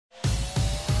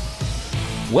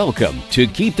Welcome to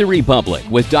Keep the Republic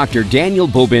with Dr. Daniel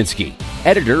Bobinski,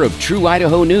 editor of True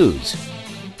Idaho News.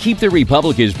 Keep the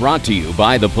Republic is brought to you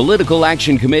by the Political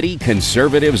Action Committee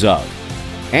Conservatives of,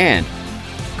 and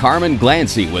Carmen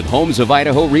Glancy with Homes of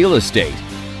Idaho Real Estate.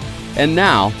 And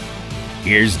now,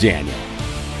 here's Daniel.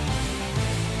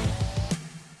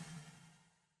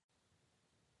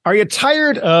 Are you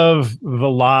tired of the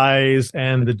lies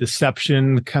and the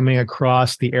deception coming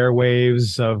across the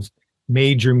airwaves of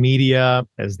major media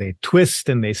as they twist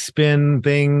and they spin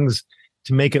things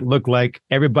to make it look like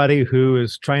everybody who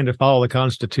is trying to follow the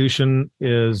Constitution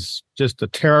is just a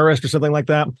terrorist or something like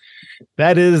that?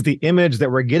 That is the image that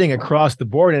we're getting across the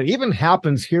board. And it even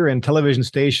happens here in television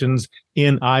stations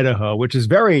in Idaho, which is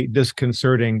very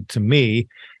disconcerting to me.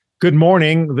 Good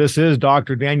morning. This is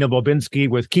Dr. Daniel Bobinski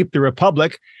with Keep the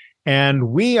Republic, and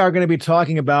we are going to be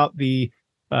talking about the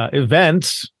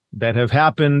events that have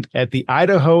happened at the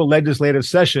Idaho legislative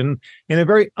session in a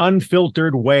very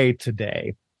unfiltered way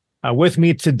today. With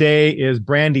me today is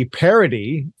Brandy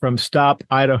Paradee from Stop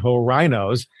Idaho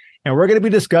RINOs, and we're going to be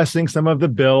discussing some of the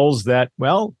bills that,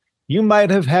 well, you might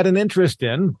have had an interest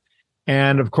in.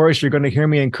 And of course, you're going to hear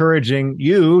me encouraging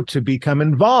you to become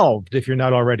involved, if you're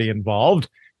not already involved,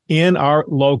 in our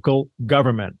local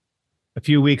government. A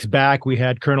few weeks back, we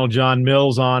had Colonel John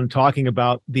Mills on talking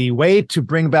about the way to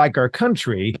bring back our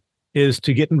country is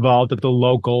to get involved at the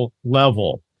local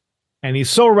level. And he's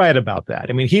so right about that.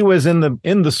 I mean, he was in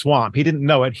the swamp. He didn't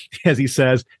know it, as he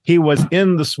says. He was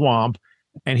in the swamp,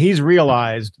 and he's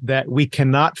realized that we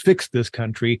cannot fix this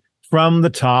country from the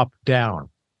top down.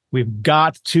 We've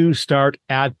got to start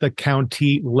at the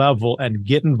county level and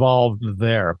get involved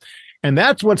there. And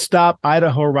that's what Stop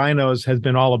Idaho RINOs has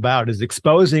been all about, is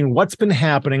exposing what's been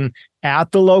happening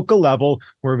at the local level.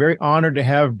 We're very honored to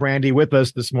have Brandy with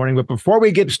us this morning. But before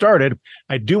we get started,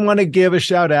 I do want to give a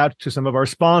shout out to some of our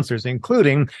sponsors,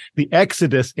 including the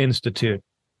Exodus Institute.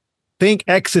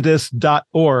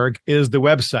 ThinkExodus.org is the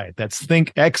website. That's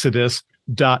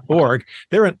ThinkExodus.org.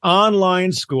 They're an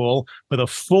online school with a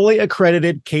fully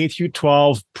accredited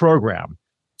K-12 program,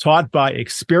 taught by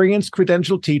experienced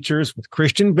credentialed teachers with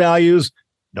Christian values,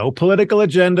 no political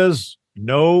agendas,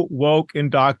 no woke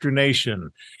indoctrination.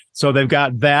 So they've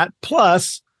got that,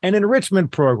 plus an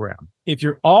enrichment program. If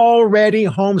you're already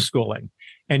homeschooling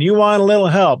and you want a little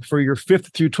help for your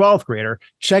 5th through 12th grader,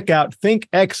 check out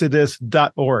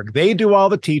thinkexodus.org. They do all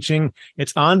the teaching.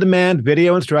 It's on-demand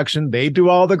video instruction. They do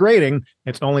all the grading.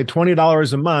 It's only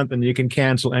 $20 a month, and you can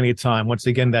cancel anytime. Once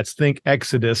again, that's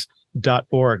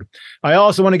thinkexodus.org. I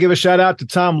also want to give a shout out to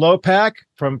Tom Lopak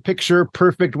from Picture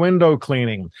Perfect Window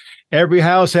Cleaning. Every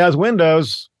house has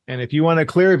windows, and if you want a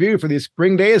clear view for these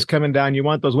spring days coming down, you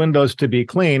want those windows to be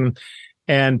clean.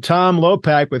 And Tom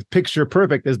Lopak with Picture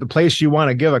Perfect is the place you want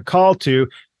to give a call to.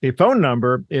 The phone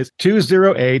number is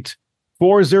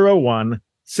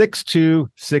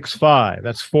 208-401-6265.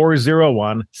 That's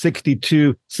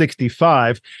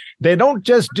 401-6265. They don't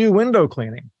just do window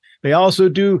cleaning. They also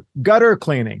do gutter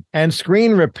cleaning and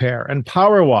screen repair and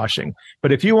power washing.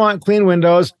 But if you want clean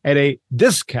windows at a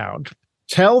discount,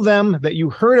 tell them that you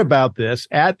heard about this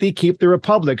at the Keep the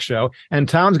Republic show, and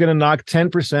Tom's going to knock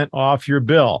 10% off your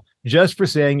bill just for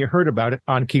saying you heard about it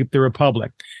on Keep the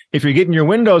Republic. If you're getting your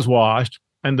windows washed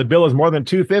and the bill is more than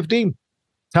 $250,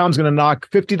 Tom's going to knock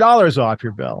 $50 off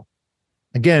your bill.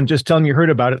 Again, just tell them you heard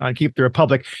about it on Keep the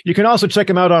Republic. You can also check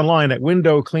them out online at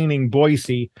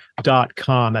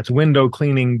windowcleaningboise.com. That's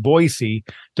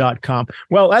windowcleaningboise.com.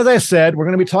 Well, as I said, we're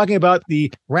going to be talking about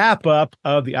the wrap-up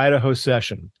of the Idaho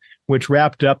session, which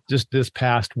wrapped up just this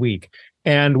past week.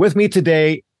 And with me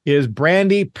today is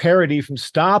Brandy Paradee from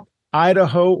Stop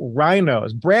Idaho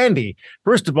RINOs. Brandy,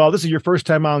 first of all, this is your first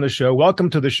time on the show. Welcome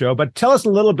to the show. But tell us a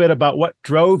little bit about what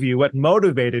drove you, what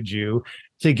motivated you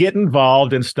to get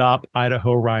involved in Stop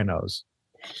Idaho RINOs.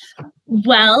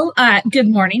 Well, good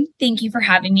morning. Thank you for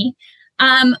having me.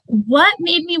 What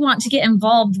made me want to get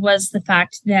involved was the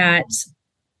fact that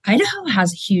Idaho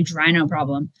has a huge rhino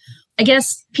problem. I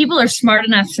guess people are smart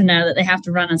enough to know that they have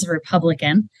to run as a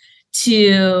Republican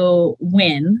to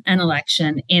win an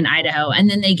election in Idaho. And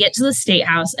then they get to the state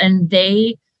house and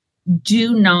they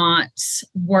do not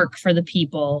work for the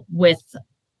people with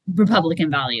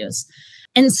Republican values.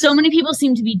 And so many people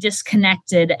seem to be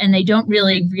disconnected and they don't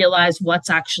really realize what's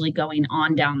actually going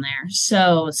on down there.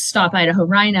 So Stop Idaho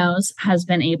RINOs has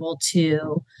been able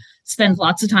to spend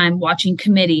lots of time watching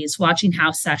committees, watching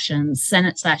House sessions,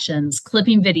 Senate sessions,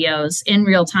 clipping videos in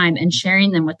real time and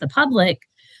sharing them with the public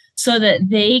so that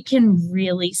they can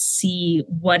really see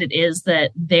what it is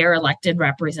that their elected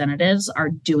representatives are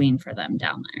doing for them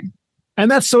down there. And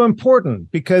that's so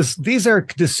important because these are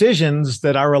decisions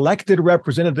that our elected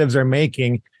representatives are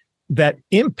making that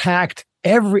impact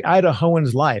every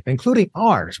Idahoan's life, including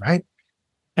ours, right?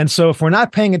 And so if we're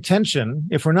not paying attention,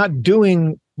 if we're not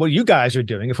doing what you guys are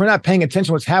doing, if we're not paying attention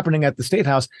to what's happening at the State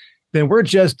House, then we're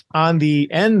just on the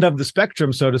end of the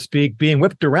spectrum, so to speak, being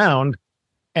whipped around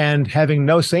and having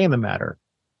no say in the matter.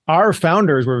 Our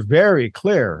founders were very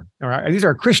clear. These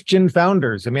are Christian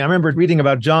founders. I mean, I remember reading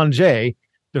about John Jay,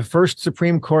 the first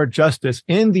Supreme Court justice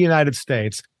in the United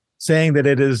States, saying that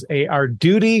it is our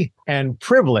duty and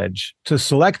privilege to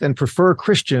select and prefer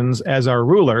Christians as our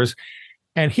rulers.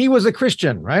 And he was a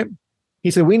Christian, right?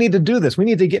 He said, we need to do this. We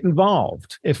need to get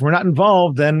involved. If we're not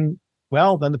involved, then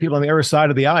the people on the other side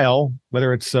of the aisle,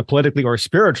 whether it's politically or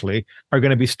spiritually, are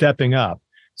going to be stepping up.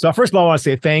 So first of all, I want to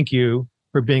say thank you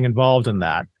for being involved in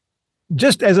that.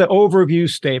 Just as an overview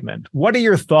statement, what are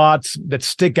your thoughts that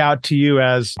stick out to you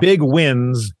as big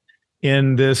wins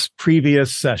in this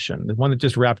previous session, the one that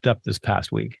just wrapped up this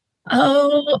past week?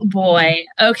 Oh boy.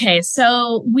 Okay.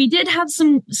 So we did have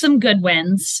some good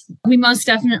wins. We most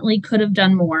definitely could have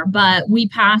done more, but we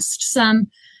passed some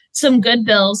good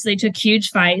bills. They took huge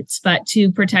fights, but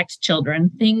to protect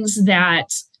children, things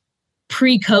that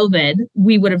pre-COVID,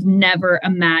 we would have never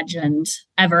imagined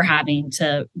ever having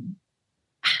to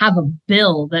have a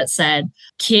bill that said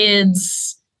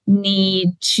kids need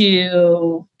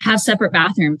to have separate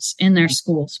bathrooms in their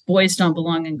schools. Boys don't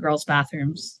belong in girls'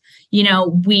 bathrooms. You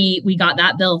know, we got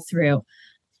that bill through.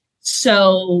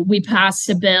 So we passed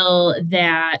a bill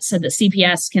that said that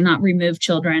CPS cannot remove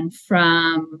children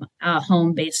from a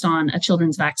home based on a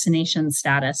children's vaccination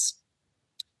status.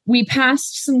 We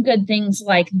passed some good things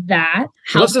like that.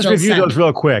 So let's just review those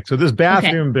real quick. So this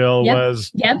bathroom bill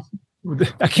was... Yep.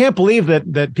 I can't believe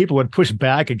that people would push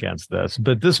back against this,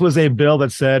 but this was a bill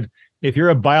that said, if you're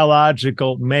a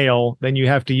biological male, then you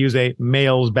have to use a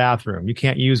male's bathroom. You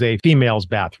can't use a female's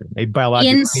bathroom, a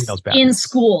biological female's bathroom. In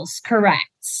schools, correct.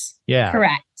 Yeah.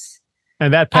 Correct.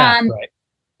 And that passed, right?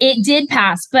 It did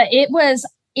pass, but it was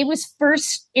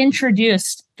first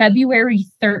introduced February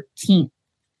 13th.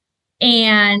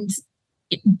 And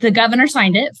the governor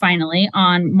signed it finally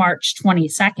on March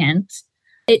 22nd.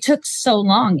 It took so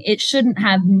long. It shouldn't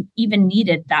have even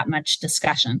needed that much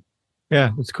discussion.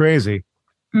 Yeah, it's crazy.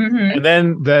 Mm-hmm. And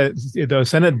then the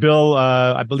Senate bill,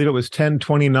 I believe it was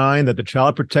 1029, that the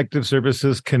Child Protective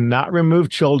Services cannot remove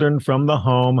children from the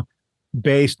home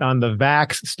based on the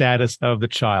vax status of the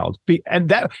child. And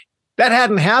that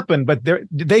hadn't happened, but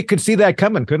they could see that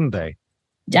coming, couldn't they?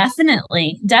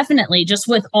 Definitely. Just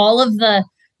with all of the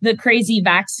crazy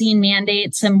vaccine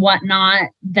mandates and whatnot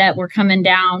that were coming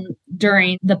down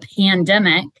during the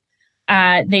pandemic,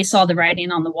 they saw the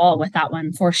writing on the wall with that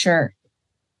one for sure.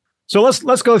 So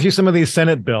let's go through some of these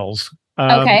Senate bills.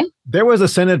 Okay. There was a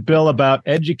Senate bill about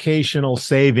educational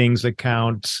savings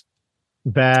accounts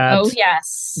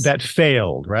that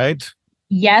failed, right?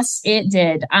 Yes, it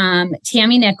did.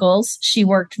 Tammy Nichols, she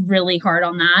worked really hard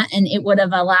on that, and it would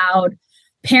have allowed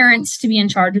parents to be in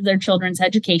charge of their children's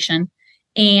education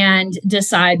and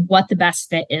decide what the best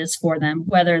fit is for them,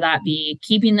 whether that be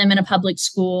keeping them in a public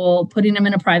school, putting them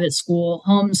in a private school,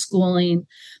 homeschooling.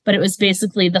 But it was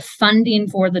basically the funding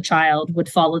for the child would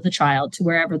follow the child to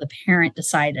wherever the parent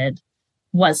decided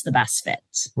was the best fit.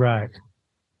 Right.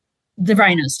 The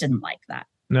RINOs didn't like that.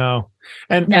 No.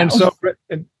 And so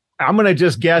I'm going to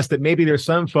just guess that maybe there's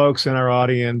some folks in our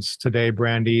audience today,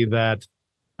 Brandy, that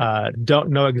don't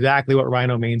know exactly what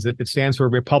RINO means. It stands for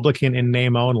Republican in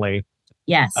name only.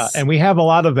 Yes. And we have a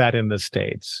lot of that in the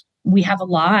States. We have a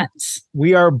lot.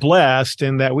 We are blessed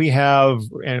in that we have,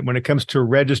 and when it comes to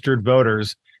registered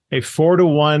voters, a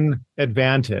 4-to-1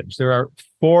 advantage. There are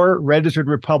 4 registered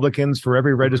Republicans for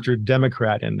every registered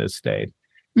Democrat in this state.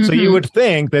 Mm-hmm. So you would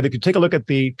think that if you take a look at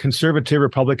the conservative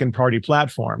Republican Party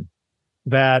platform,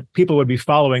 that people would be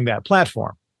following that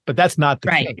platform. But that's not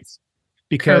the case.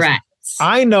 Because Correct.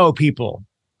 I know people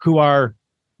who are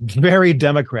very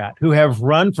Democrat, who have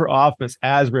run for office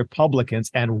as Republicans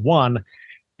and won,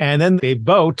 and then they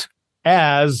vote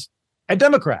as a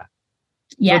Democrat.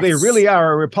 Yes. So they really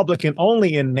are a Republican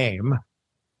only in name.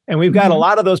 And we've got a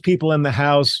lot of those people in the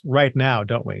House right now,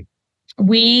 don't we?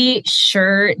 We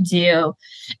sure do.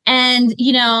 And,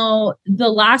 the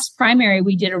last primary,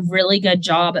 we did a really good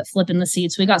job at flipping the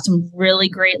seats. We got some really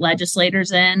great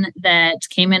legislators in that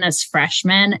came in as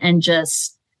freshmen and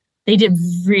they did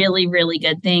really, really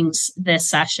good things this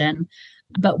session.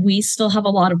 But we still have a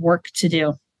lot of work to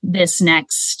do this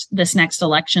next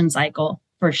election cycle,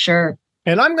 for sure.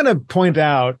 And I'm going to point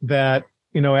out that,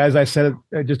 as I said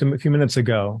just a few minutes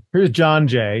ago, here's John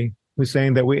Jay, who's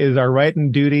saying that it is our right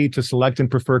and duty to select and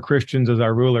prefer Christians as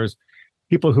our rulers.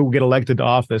 people who get elected to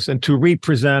office and to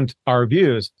represent our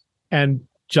views. And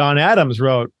John Adams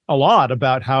wrote a lot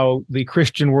about how the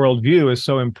Christian worldview is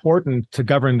so important to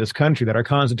govern this country, that our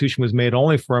Constitution was made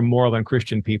only for a moral and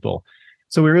Christian people.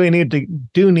 So we really need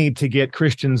to get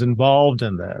Christians involved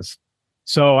in this.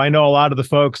 So I know a lot of the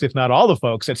folks, if not all the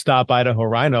folks at Stop Idaho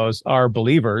RINOs are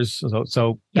believers.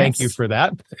 So thank you for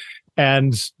that.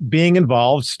 And being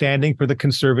involved, standing for the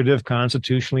conservative,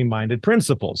 constitutionally minded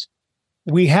principles.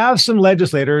 We have some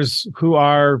legislators who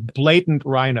are blatant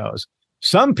RINOs.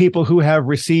 Some people who have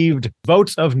received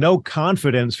votes of no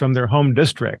confidence from their home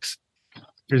districts.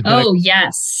 There's been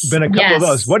been a couple of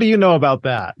those. What do you know about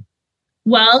that?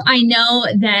 Well, I know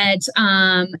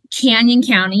that Canyon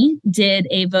County did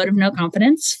a vote of no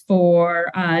confidence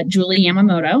for Julie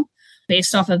Yamamoto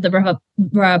based off of the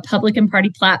Republican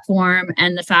Party platform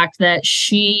and the fact that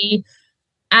she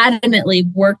adamantly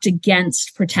worked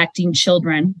against protecting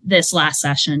children this last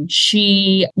session.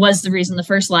 She was the reason the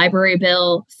first library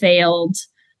bill failed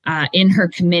in her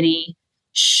committee.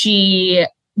 She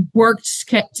worked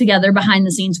together behind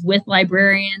the scenes with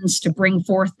librarians to bring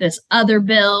forth this other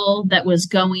bill that was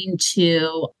going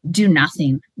to do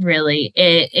nothing, really.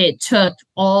 It took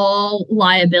all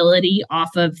liability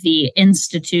off of the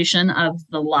institution of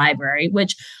the library,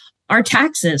 which our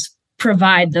taxes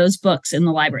provide those books in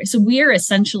the library. So we are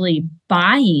essentially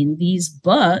buying these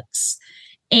books,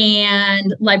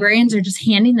 and librarians are just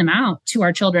handing them out to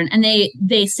our children. And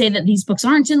they say that these books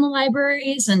aren't in the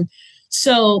libraries. And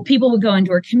so people would go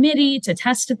into her committee to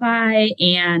testify,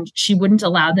 and she wouldn't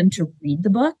allow them to read the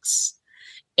books.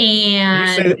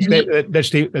 And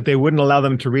that they wouldn't allow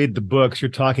them to read the books.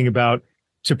 You're talking about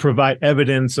to provide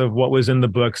evidence of what was in the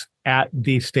books at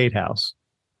the State House.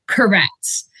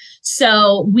 Correct.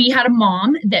 So we had a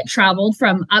mom that traveled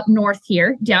from up north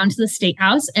here down to the State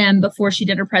House. And before she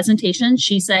did her presentation,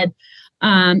 she said,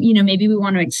 maybe we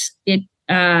want to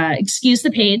excuse the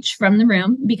page from the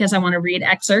room because I want to read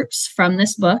excerpts from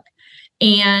this book.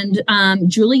 And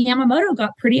Julie Yamamoto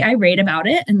got pretty irate about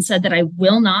it and said that I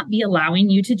will not be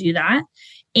allowing you to do that.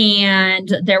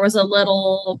 And there was a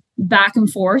little back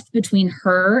and forth between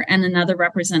her and another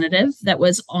representative that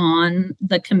was on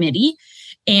the committee.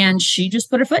 And she just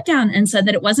put her foot down and said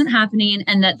that it wasn't happening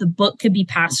and that the book could be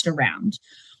passed around.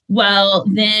 Well,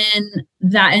 then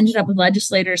that ended up with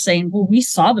legislators saying, well, we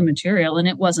saw the material and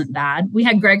it wasn't bad. We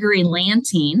had Gregory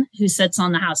Lantine, who sits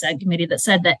on the House Ed Committee, that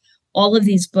said that all of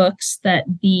these books that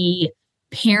the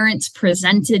parents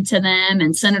presented to them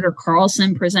and Senator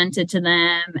Carlson presented to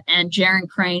them and Jaron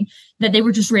Crane, that they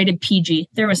were just rated PG.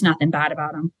 There was nothing bad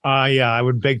about them. I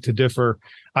would beg to differ.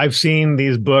 I've seen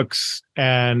these books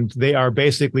and they are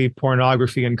basically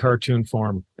pornography in cartoon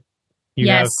form. You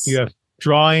have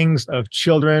drawings of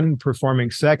children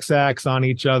performing sex acts on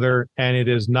each other, and it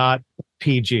is not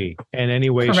PG in any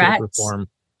way, shape, or form.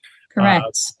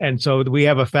 Correct. And so we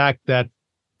have a fact that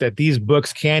these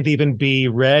books can't even be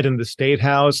read in the State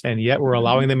House, and yet we're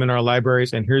allowing them in our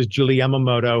libraries. And here's Julie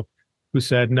Yamamoto, who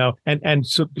said no. And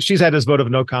so she's had this vote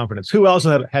of no confidence. Who else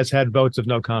has had votes of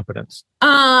no confidence?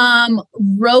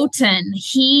 Roten.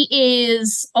 He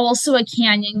is also a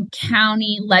Canyon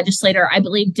County legislator. I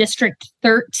believe District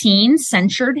 13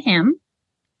 censured him.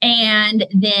 And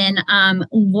then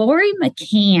Lori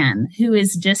McCann, who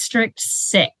is District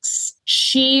 6,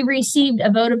 she received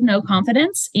a vote of no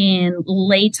confidence in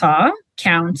Latah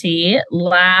County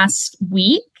last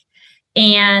week.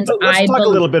 And let's talk a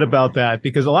little bit about that,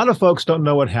 because a lot of folks don't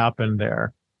know what happened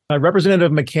there.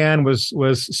 Representative McCann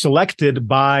was selected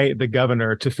by the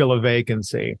governor to fill a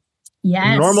vacancy.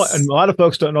 Yes. And a lot of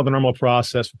folks don't know the normal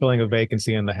process for filling a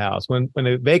vacancy in the House. When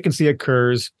a vacancy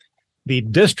occurs, the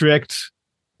district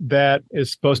that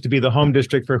is supposed to be the home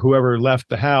district for whoever left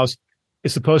the House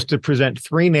is supposed to present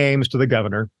 3 names to the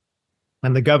governor,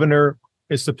 and the governor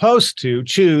is supposed to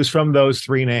choose from those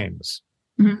 3 names.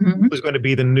 Mm-hmm. Who's going to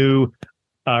be the new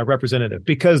representative,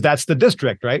 because that's the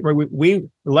district, right? Where we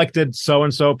elected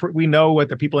so-and-so. We know what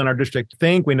the people in our district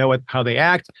think. We know how they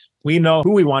act. We know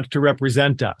who we want to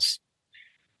represent us.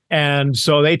 And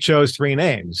so they chose 3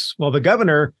 names. Well, the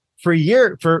governor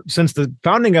since the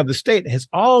founding of the state has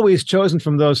always chosen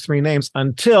from those 3 names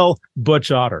until Butch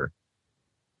Otter.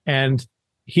 And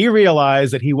he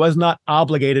realized that he was not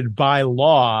obligated by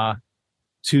law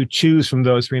to choose from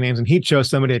those 3 names, and he chose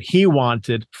somebody that he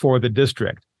wanted for the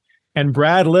district. And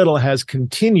Brad Little has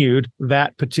continued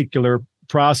that particular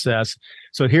process.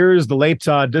 So here's the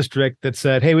Latah district that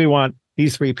said, hey, we want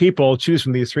these 3 people, choose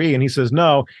from these 3. And he says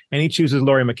no, and he chooses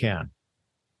Lori McCann.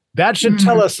 That should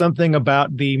tell us something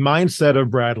about the mindset of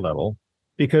Brad Little,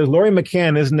 because Lori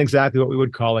McCann isn't exactly what we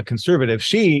would call a conservative.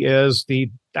 She is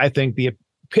I think the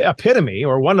epitome,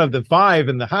 or one of the five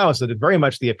in the House that is very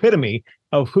much the epitome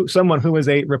of someone who is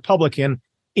a Republican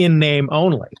in name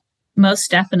only.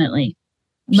 Most definitely.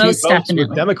 She votes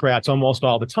with Democrats almost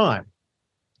all the time.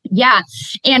 Yeah.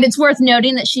 And it's worth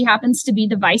noting that she happens to be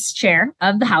the vice chair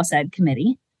of the House Ed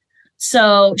Committee.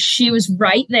 So she was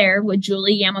right there with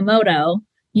Julie Yamamoto,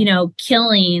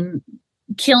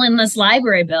 killing this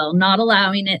library bill, not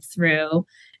allowing it through.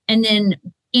 And then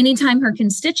anytime her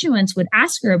constituents would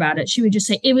ask her about it, she would just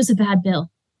say, it was a bad bill.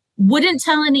 Wouldn't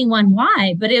tell anyone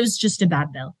why, but it was just a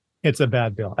bad bill. It's a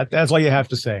bad bill. That's all you have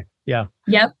to say. Yeah.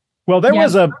 Yep. Well, there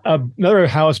was another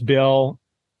House bill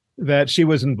that she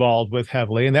was involved with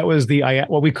heavily, and that was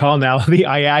what we call now the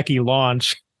IACI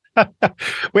launch.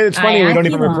 It's funny, we don't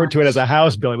even refer to it as a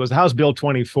House bill. It was House Bill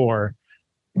 24.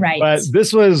 Right. But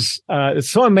this was it's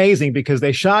so amazing because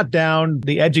they shot down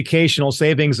the educational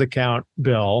savings account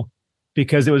bill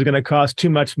because it was going to cost too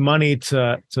much money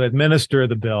to administer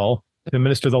the bill, to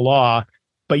administer the law.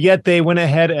 But yet they went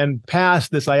ahead and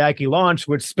passed this IACI launch,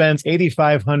 which spends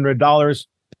 $8,500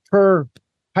 per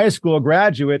high school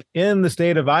graduate in the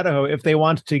state of Idaho if they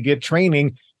want to get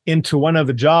training into one of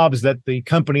the jobs that the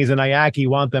companies in IACI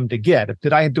want them to get.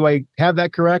 Do I have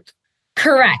that correct?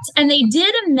 Correct. And they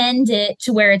did amend it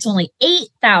to where it's only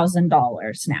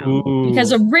 $8,000 now. Ooh.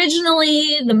 Because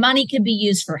originally the money could be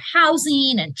used for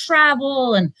housing and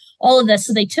travel and all of this.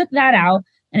 So they took that out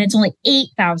and it's only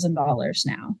 $8,000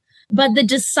 now. But the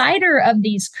decider of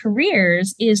these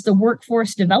careers is the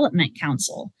Workforce Development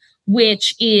Council,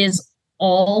 which is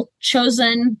all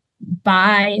chosen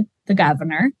by the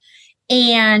governor.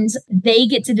 And they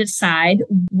get to decide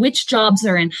which jobs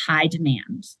are in high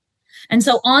demand. And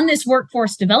so on this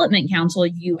Workforce Development Council,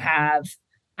 you have,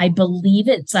 I believe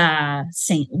it's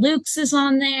St. Luke's is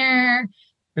on there.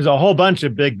 There's a whole bunch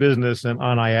of big business on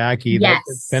IACI that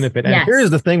benefit. And here's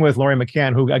the thing with Lori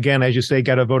McCann, who, again, as you say,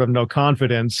 got a vote of no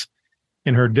confidence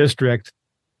in her district.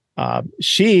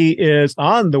 She is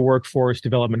on the Workforce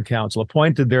Development Council,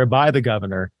 appointed there by the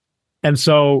governor. And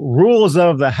so rules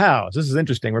of the House, this is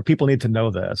interesting, where people need to know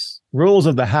this. Rules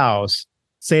of the House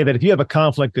say that if you have a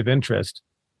conflict of interest,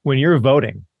 when you're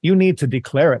voting, you need to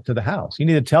declare it to the House. You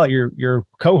need to tell your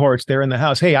cohorts there in the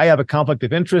House, hey, I have a conflict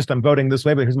of interest. I'm voting this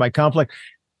way, but here's my conflict.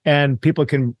 And people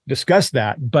can discuss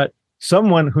that. But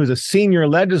someone who's a senior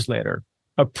legislator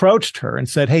approached her and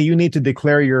said, hey, you need to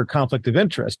declare your conflict of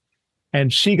interest.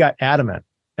 And she got adamant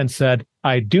and said,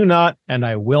 I do not, and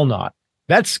I will not.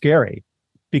 That's scary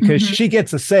because she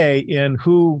gets a say in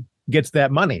who gets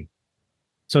that money.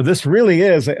 So this really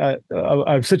is a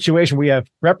situation. We have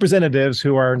representatives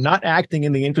who are not acting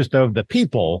in the interest of the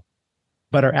people,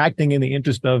 but are acting in the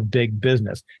interest of big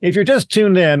business. If you're just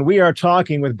tuned in, we are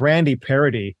talking with Brandy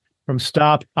Paradee from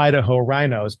Stop Idaho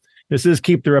RINOs. This is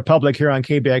Keep the Republic here on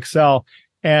KBXL.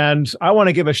 And I want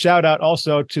to give a shout out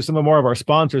also to some more of our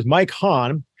sponsors. Mike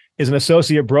Hahn is an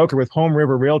associate broker with Home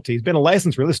River Realty. He's been a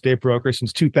licensed real estate broker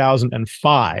since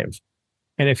 2005.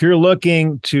 And if you're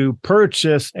looking to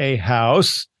purchase a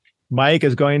house, Mike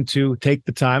is going to take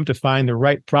the time to find the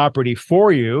right property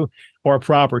for you or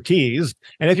properties.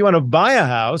 And if you want to buy a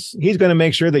house, he's going to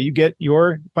make sure that you get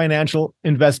your financial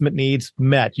investment needs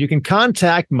met. You can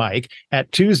contact Mike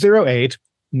at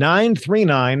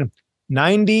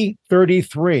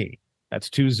 208-939-9033. That's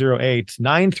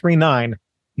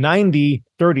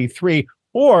 208-939-9033.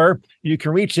 Or you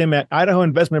can reach him at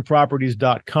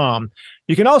idahoinvestmentproperties.com.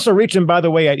 You can also reach him, by the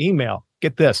way, at email.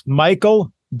 Get this,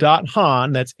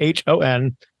 michael.hahn, that's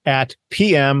Hon, at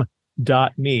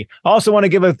pm.me. I also want to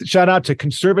give a shout out to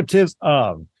Conservatives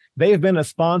Of. They have been a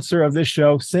sponsor of this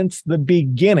show since the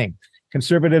beginning.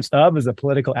 Conservatives Of is a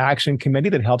political action committee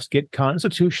that helps get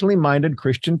constitutionally minded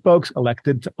Christian folks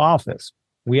elected to office.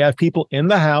 We have people in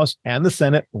the House and the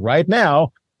Senate right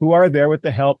now who are there with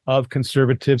the help of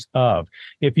Conservatives Of.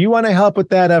 If you want to help with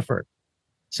that effort,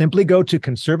 simply go to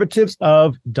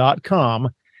conservativesof.com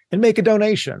and make a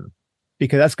donation,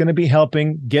 because that's going to be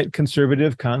helping get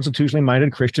conservative, constitutionally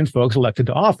minded Christian folks elected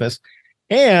to office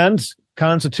and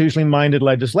constitutionally minded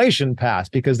legislation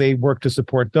passed, because they work to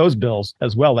support those bills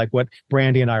as well, like what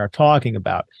Brandy and I are talking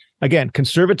about. Again,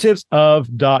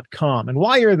 conservativesof.com. And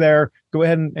while you're there, go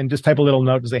ahead and just type a little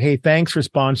note and say, hey, thanks for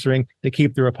sponsoring the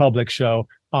Keep the Republic show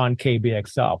on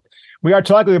KBXL. We are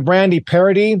talking with Brandy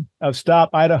Paradee of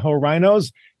Stop Idaho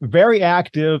RINOs, very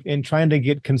active in trying to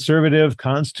get conservative,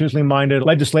 constitutionally minded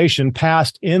legislation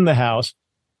passed in the House.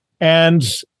 And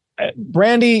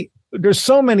Brandy, there's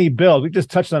so many bills. We just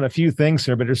touched on a few things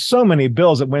here, but there's so many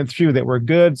bills that went through that were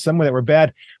good, some that were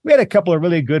bad. We had a couple of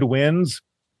really good wins.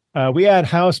 We had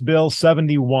House Bill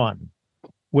 71,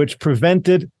 which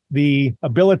prevented the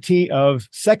ability of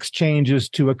sex changes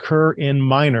to occur in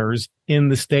minors in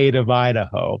the state of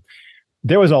Idaho.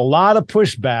 There was a lot of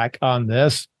pushback on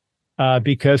this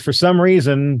because for some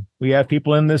reason, we have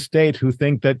people in this state who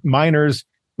think that minors,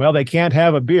 well, they can't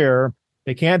have a beer,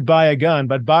 they can't buy a gun,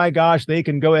 but by gosh, they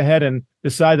can go ahead and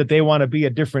decide that they want to be a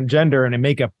different gender and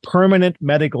make a permanent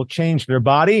medical change to their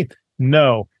body.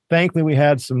 No. Thankfully, we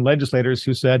had some legislators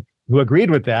who agreed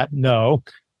with that. No.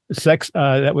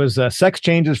 That was Sex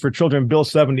Changes for Children, Bill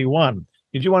 71.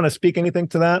 Did you want to speak anything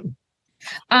to that?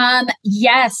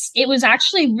 Yes, it was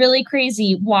actually really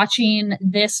crazy watching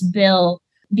this bill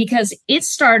because it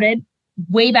started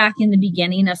way back in the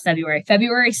beginning of February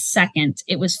 2nd.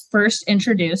 It was first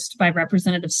introduced by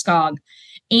Representative Skog,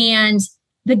 and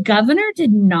the governor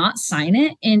did not sign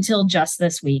it until just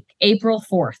this week, April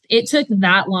 4th. It took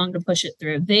that long to push it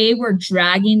through. They were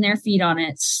dragging their feet on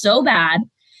it so bad.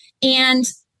 And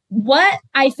what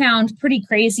I found pretty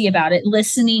crazy about it,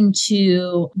 listening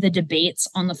to the debates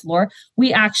on the floor,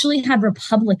 we actually had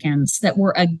Republicans that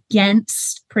were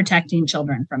against protecting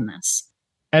children from this.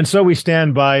 And so we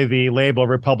stand by the label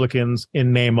Republicans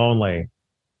in name only.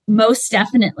 Most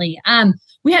definitely.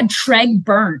 We had Treg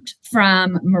Burnt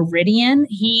from Meridian.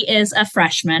 He is a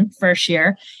freshman, first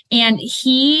year, and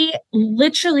he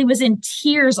literally was in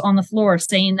tears on the floor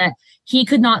saying that he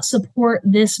could not support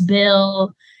this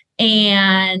bill.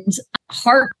 And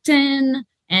Harkton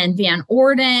and Van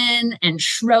Orden and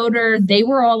Schroeder, they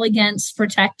were all against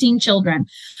protecting children.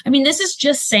 I mean, this is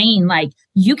just saying, like,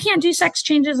 you can't do sex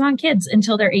changes on kids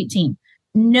until they're 18.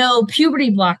 No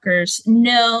puberty blockers,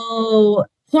 no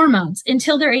hormones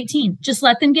until they're 18. Just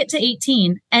let them get to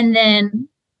 18 and then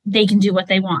they can do what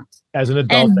they want. As an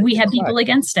adult. And we have people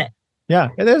against it. Yeah,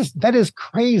 that is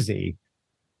crazy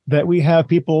that we have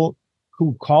people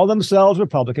who call themselves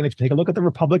Republican. If you take a look at the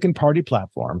Republican Party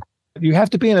platform, you have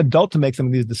to be an adult to make some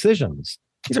of these decisions.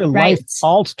 These are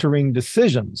life-altering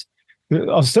decisions.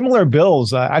 Similar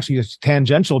bills, actually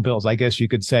tangential bills, I guess you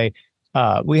could say.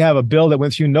 We have a bill that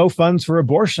went through no funds for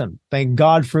abortion. Thank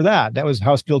God for that. That was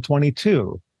House Bill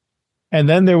 22. And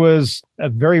then there was a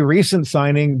very recent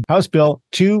signing, House Bill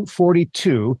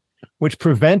 242, which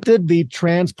prevented the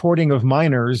transporting of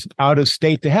minors out of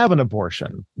state to have an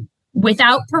abortion.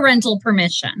 Without parental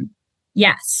permission.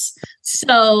 Yes.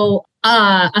 So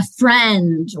a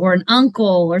friend or an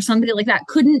uncle or somebody like that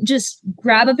couldn't just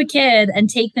grab up a kid and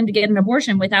take them to get an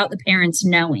abortion without the parents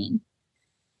knowing.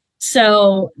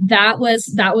 So that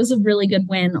was a really good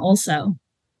win also.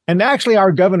 And actually,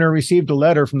 our governor received a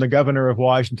letter from the governor of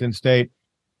Washington State.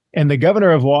 And the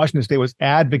governor of Washington State was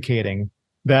advocating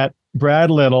that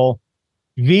Brad Little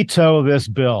veto this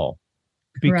bill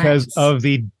because of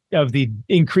the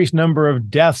increased number of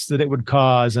deaths that it would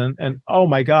cause. And oh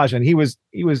my gosh. And he was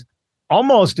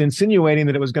almost insinuating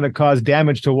that it was going to cause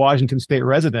damage to Washington State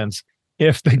residents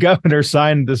if the governor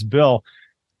signed this bill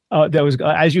that was,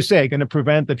 as you say, going to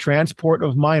prevent the transport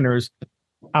of minors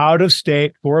out of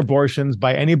state for abortions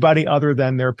by anybody other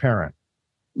than their parent.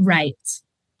 Right.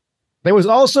 There was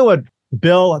also a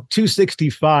bill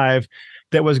 265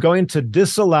 that was going to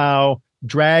disallow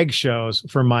drag shows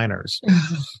for minors.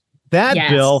 That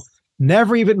bill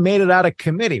never even made it out of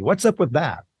committee. What's up with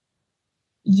that?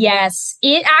 Yes,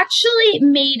 it actually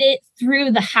made it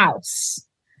through the House.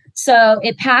 So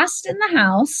it passed in the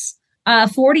House,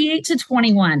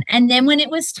 48-21. And then when it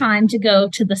was time to go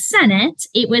to the Senate,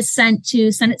 it was sent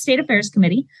to Senate State Affairs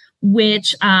Committee,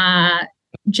 which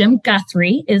Jim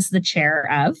Guthrie is the chair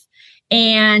of.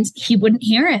 And he wouldn't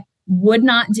hear it, would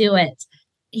not do it.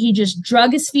 He just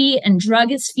drug his feet.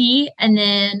 And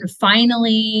then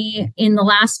finally, in the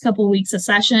last couple of weeks of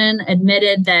session,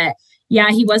 admitted that,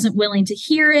 he wasn't willing to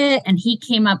hear it. And he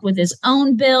came up with his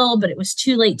own bill, but it was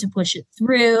too late to push it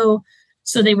through.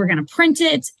 So they were going to print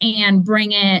it and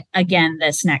bring it again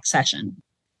this next session.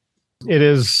 It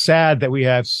is sad that we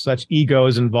have such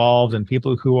egos involved and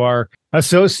people who are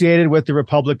associated with the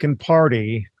Republican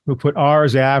Party who put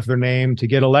R's after their name to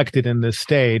get elected in this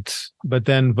state, but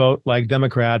then vote like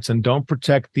Democrats and don't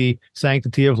protect the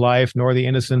sanctity of life nor the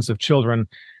innocence of children.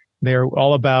 They're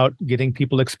all about getting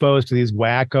people exposed to these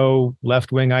wacko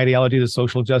left-wing ideologies, the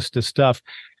social justice stuff.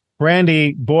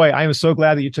 Brandy, boy, I am so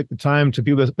glad that you took the time to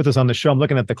be with us on the show. I'm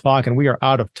looking at the clock and we are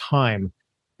out of time.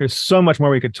 There's so much more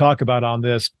we could talk about on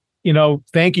this.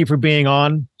 Thank you for being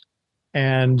on.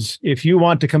 And if you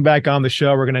want to come back on the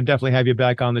show, we're going to definitely have you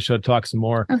back on the show to talk some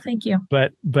more. Oh, thank you.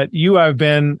 But you have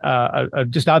been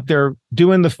just out there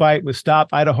doing the fight with Stop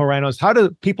Idaho RINOs. How do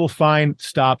people find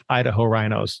Stop Idaho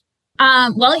RINOs?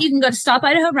 Well, you can go to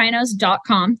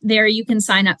stopidahoRINOs.com. There you can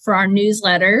sign up for our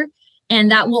newsletter And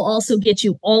that will also get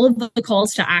you all of the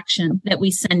calls to action that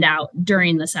we send out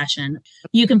during the session.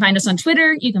 You can find us on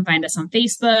Twitter. You can find us on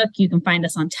Facebook. You can find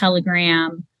us on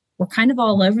Telegram. We're kind of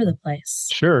all over the place.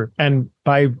 Sure. And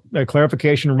by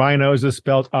clarification, RINOs is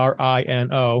spelled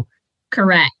RINO.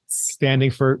 Correct.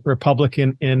 Standing for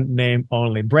Republican in name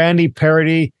only. Brandy,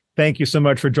 Paradee, thank you so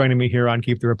much for joining me here on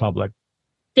Keep the Republic.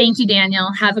 Thank you,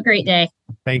 Daniel. Have a great day.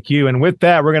 Thank you. And with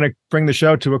that, we're going to bring the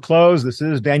show to a close. This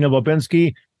is Daniel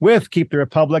Bobinski with Keep the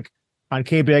Republic on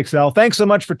KBXL. Thanks so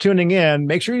much for tuning in.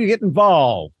 Make sure you get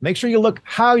involved. Make sure you look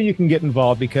how you can get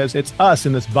involved, because it's us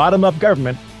in this bottom-up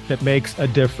government that makes a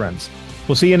difference.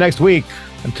 We'll see you next week.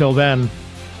 Until then,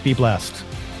 be blessed.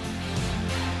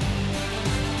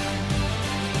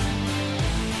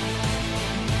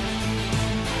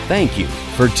 Thank you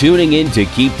for tuning in to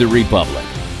Keep the Republic.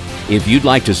 If you'd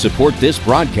like to support this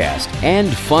broadcast and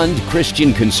fund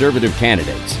Christian conservative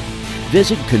candidates,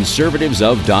 visit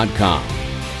conservativesOf.com.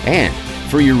 And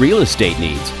for your real estate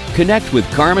needs, connect with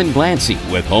Carmen Glancy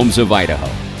with Homes of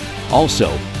Idaho.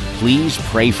 Also, please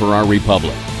pray for our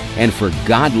republic and for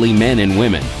godly men and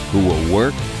women who will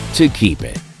work to keep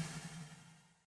it.